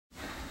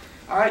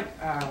All right,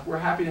 we're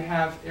happy to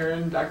have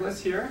Aaron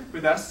Douglas here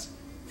with us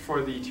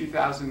for the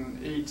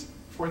 2008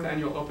 4th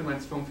Annual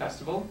Openlens Film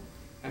Festival,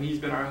 and he's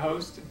been our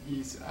host.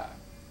 He's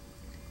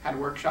had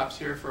workshops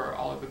here for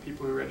all of the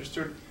people who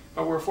registered,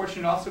 but we're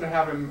fortunate also to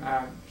have him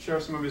share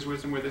some of his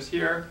wisdom with us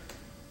here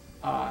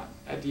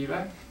at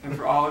DIVA, and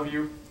for all of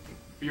you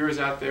viewers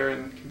out there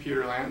in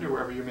computer land or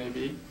wherever you may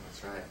be.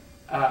 That's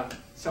right.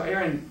 So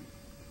Aaron,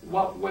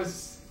 what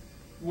was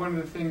one of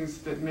the things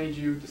that made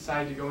you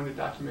decide to go into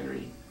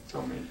documentary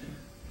filmmaking?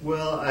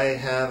 Well, I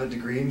have a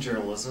degree in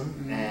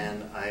journalism,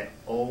 and I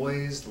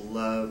always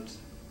loved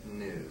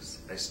news.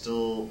 I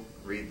still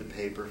read the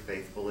paper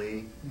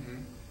faithfully.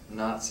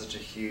 Not such a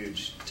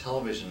huge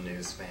television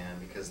news fan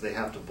because they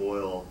have to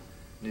boil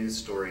news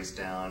stories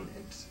down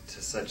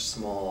into such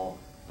small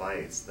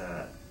bites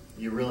that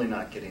you're really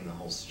not getting the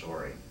whole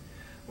story,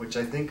 which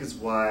I think is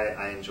why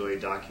I enjoy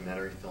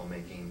documentary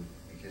filmmaking,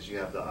 because you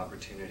have the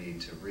opportunity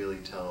to really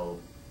tell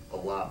a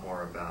lot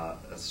more about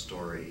a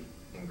story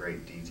in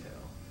great detail.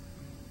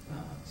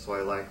 So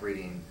I like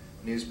reading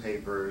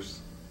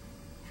newspapers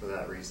for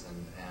that reason,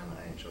 and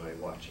I enjoy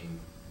watching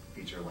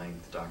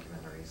feature-length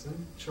documentaries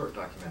and short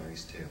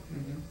documentaries too.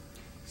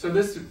 So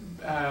this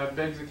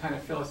begs a kind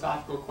of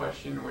philosophical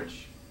question,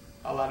 which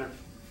a lot of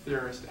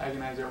theorists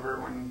agonize over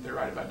when they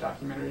write about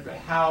documentaries. But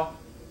how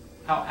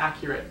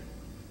accurate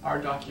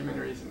are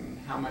documentaries, and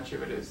how much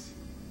of it is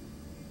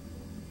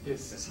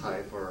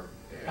hype or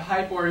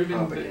even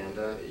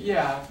propaganda?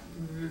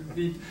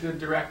 The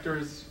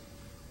director's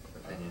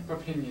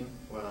opinion.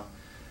 Well,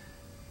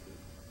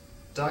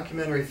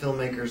 documentary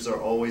filmmakers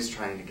are always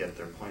trying to get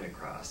their point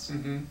across.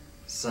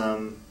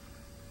 Some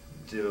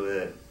do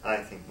it, I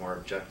think, more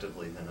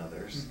objectively than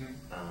others.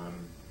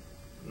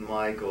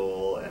 My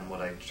goal, and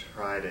what I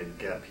try to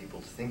get people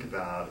to think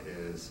about,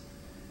 is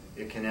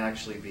it can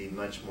actually be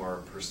much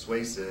more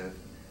persuasive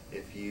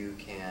if you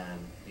can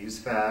use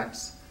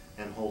facts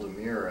and hold a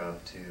mirror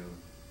up to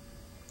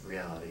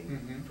reality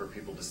for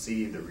people to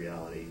see the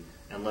reality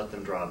and let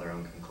them draw their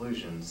own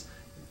conclusions.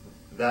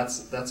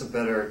 That's a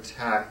better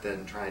tack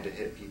than trying to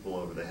hit people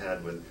over the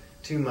head with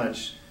too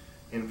much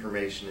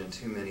information and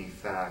too many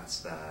facts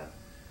that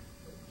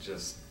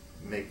just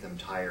make them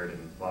tired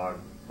and bog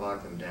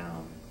them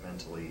down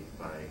mentally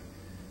by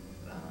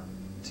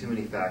too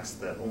many facts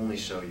that only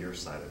show your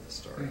side of the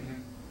story.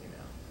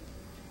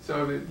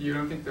 So you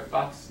don't think the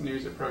Fox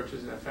News approach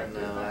is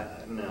effective? No,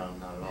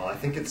 not at all. I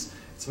think it's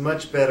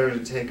much better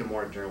to take a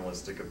more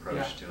journalistic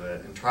approach to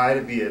it and try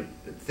to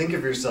think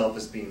of yourself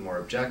as being more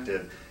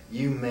objective.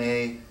 You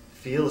may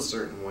feel a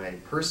certain way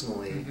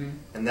personally,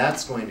 and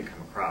that's going to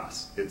come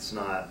across. It's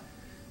not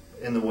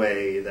in the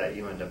way that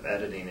you end up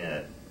editing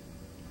it.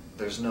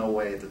 There's no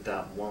way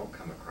that won't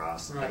come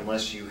across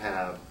unless you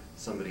have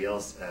somebody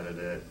else edit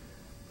it.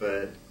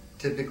 But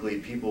typically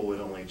people would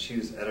only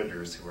choose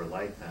editors who are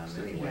like them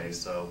anyway,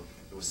 so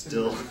it will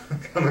still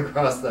come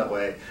across that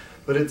way.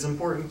 But it's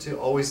important to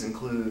always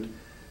include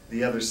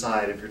the other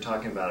side if you're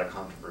talking about a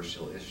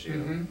controversial issue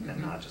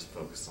and not just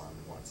focus on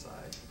one side.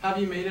 Have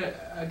you made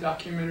a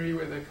documentary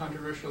with a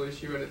controversial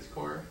issue at its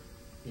core?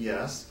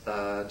 Yes,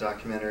 a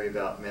documentary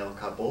about male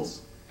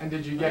couples. And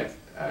did you get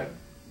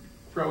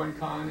pro and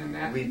con in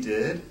that? We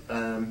did.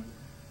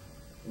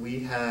 We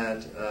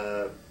had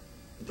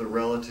the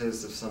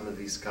relatives of some of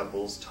these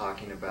couples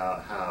talking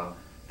about how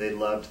they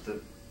loved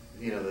the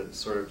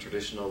sort of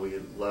traditional, we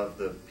love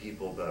the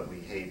people but we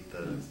hate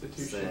the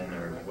sin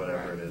or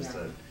whatever it is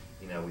that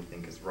we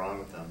think is wrong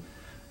with them.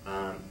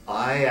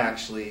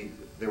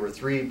 There were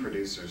 3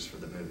 producers for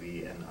the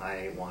movie, and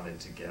I wanted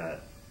to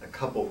get a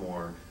couple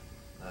more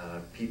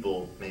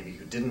people maybe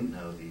who didn't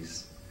know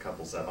these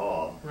couples at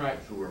all,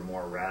 who were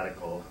more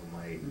radical, who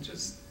might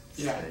just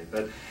say.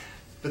 But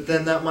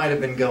then that might have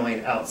been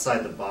going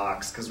outside the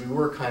box, because we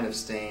were kind of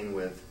staying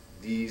with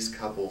these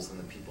couples and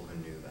the people who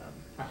knew them.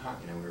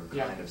 We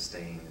were kind of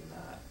staying in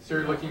that. So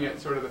you're looking at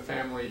sort of the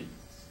family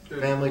structure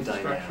dynamics.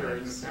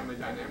 and the family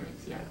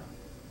dynamics.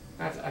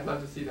 I'd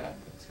love to see that.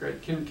 That's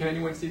great. Can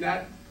anyone see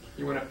that?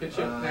 You want to pitch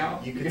it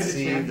now? You can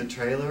see the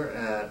trailer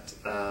at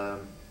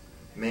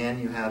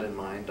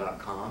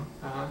manyouhadinmind.com,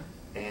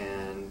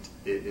 and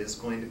it is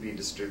going to be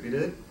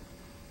distributed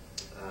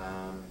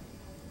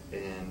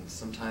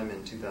sometime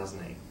in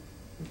 2008.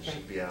 It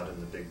should be out in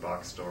the big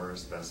box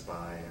stores, Best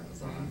Buy,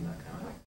 Amazon, that kind of thing.